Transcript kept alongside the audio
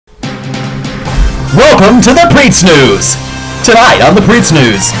Welcome to the PREETS News! Tonight on the PREETS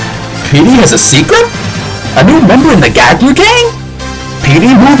News, Petey has a secret? A new member in the Gagler gang?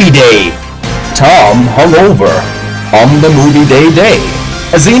 Petey Movie Day. Tom hungover on the movie day.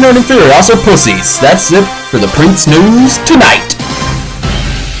 A Xeno and Inferior are pussies. That's it for the PREETS News tonight.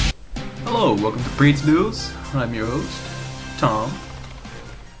 Hello, welcome to PREETS News. I'm your host, Tom.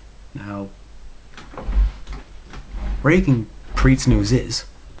 Now, breaking PREETS News is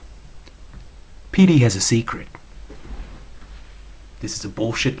Petey has a secret. This is a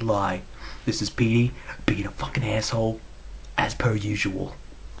bullshit lie. This is Petey being a fucking asshole as per usual.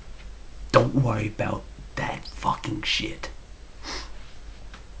 Don't worry about that fucking shit.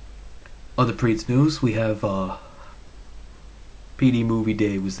 Other PREETS News, we have Petey Movie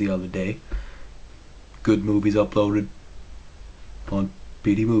Day was the other day. Good movies uploaded on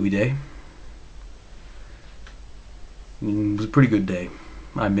Petey Movie Day. It was a pretty good day.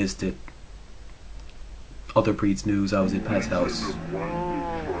 I missed it. Other PREETS News, I was at Pat's house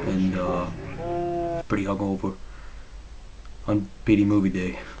and pretty hungover on Petey Movie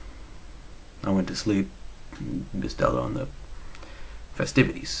Day. I went to sleep, missed out on the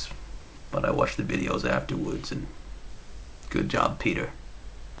festivities, but I watched the videos afterwards, and good job, Peter.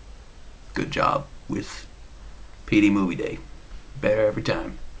 Good job with Petey Movie Day. Better every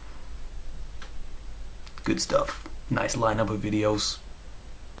time. Good stuff. Nice lineup of videos.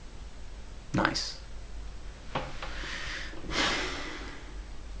 Nice.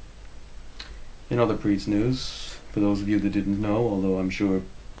 In other PREETS News, for those of you that didn't know, although I'm sure,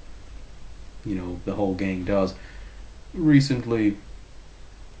 you know, the whole gang does, recently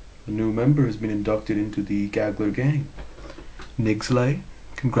a new member has been inducted into the Gagler gang. Nigsley,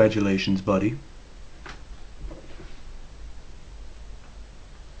 congratulations, buddy.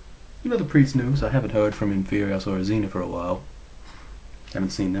 In other PREETS News, I haven't heard from Inferior or Xena for a while.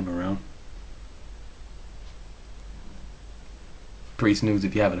 Haven't seen them around. PREETS News,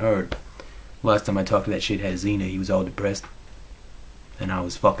 if you haven't heard, last time I talked to that shithead Xena, he was all depressed. And I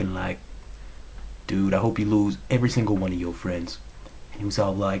was fucking like, dude, I hope you lose every single one of your friends. And he was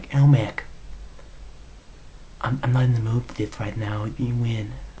all like, Elmac, I'm not in the mood for this right now. You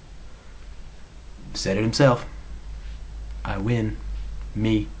win. Said it himself. I win.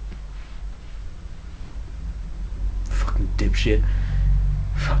 Me. Fucking dipshit.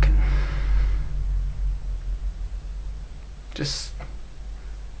 Fucking. Just,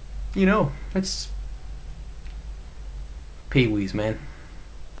 you know, it's Pee-wees, man.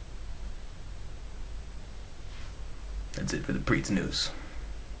 That's it for the PREETS News.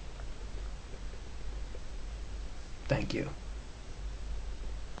 Thank you.